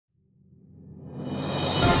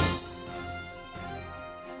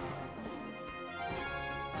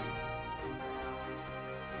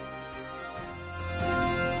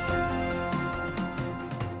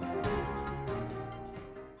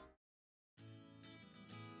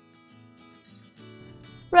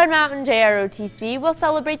Red Mountain JROTC will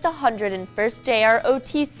celebrate the 101st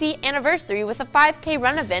JROTC anniversary with a 5K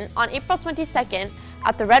run event on April 22nd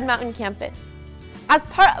at the Red Mountain campus. As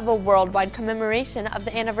part of a worldwide commemoration of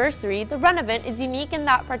the anniversary, the run event is unique in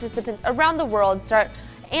that participants around the world start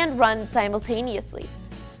and run simultaneously.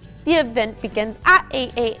 The event begins at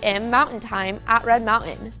 8 a.m. Mountain Time at Red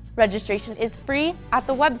Mountain. Registration is free at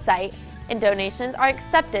the website, and donations are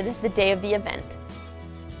accepted the day of the event.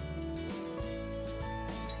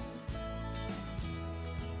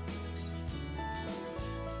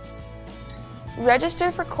 Register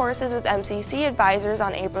for courses with MCC advisors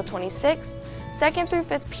on April 26th, 2nd through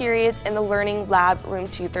 5th periods in the Learning Lab, room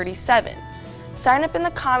 237. Sign up in the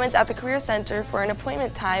comments at the Career Center for an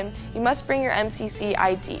appointment time. You must bring your MCC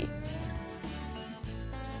ID.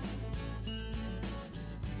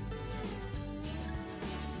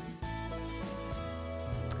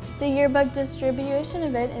 The yearbook distribution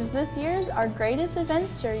event is this year's Our Greatest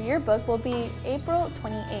Adventure yearbook will be April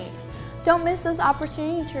 28th. Don't miss this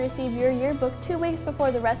opportunity to receive your yearbook 2 weeks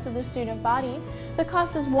before the rest of the student body. The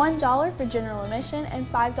cost is $1 for general admission and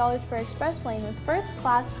 $5 for express lane with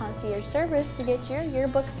first-class concierge service to get your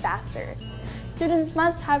yearbook faster. Students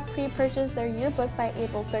must have pre-purchased their yearbook by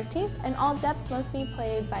April 13th, and all debts must be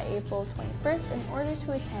paid by April 21st in order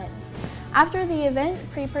to attend. After the event,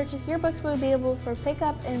 pre-purchased yearbooks will be able for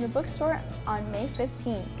pickup in the bookstore on May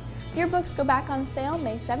 15th. Yearbooks go back on sale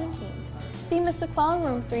May 17th. See Ms. Sequel in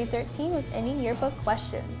room 313 with any yearbook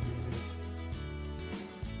questions.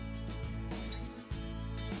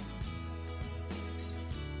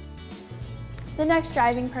 The next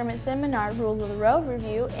driving permit seminar, Rules of the Road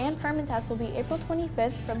review, and permit test will be April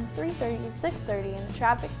 25th from 3:30 to 6:30 in the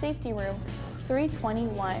Traffic Safety Room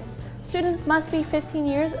 321. Students must be 15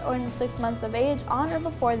 years and 6 months of age on or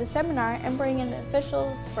before the seminar and bring an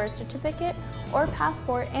official's birth certificate or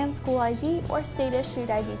passport and school ID or state-issued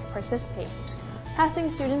ID to participate. Passing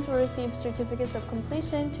students will receive certificates of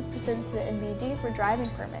completion to present to the MVD for driving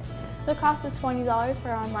permit. The cost is $20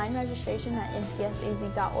 for online registration at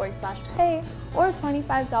mtsaz.org/pay or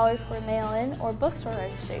 $25 for mail-in or bookstore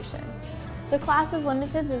registration. The class is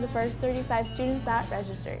limited to the first 35 students that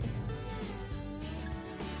registered.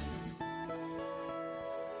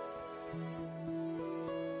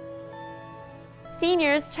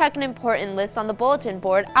 Seniors, check an important list on the bulletin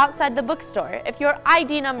board outside the bookstore. If your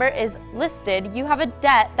ID number is listed, you have a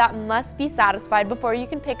debt that must be satisfied before you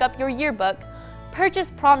can pick up your yearbook,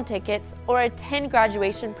 purchase prom tickets, or attend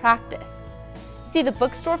graduation practice. See the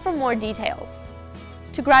bookstore for more details.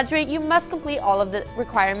 To graduate, you must complete all of the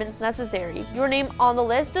requirements necessary. Your name on the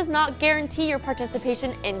list does not guarantee your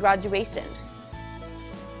participation in graduation.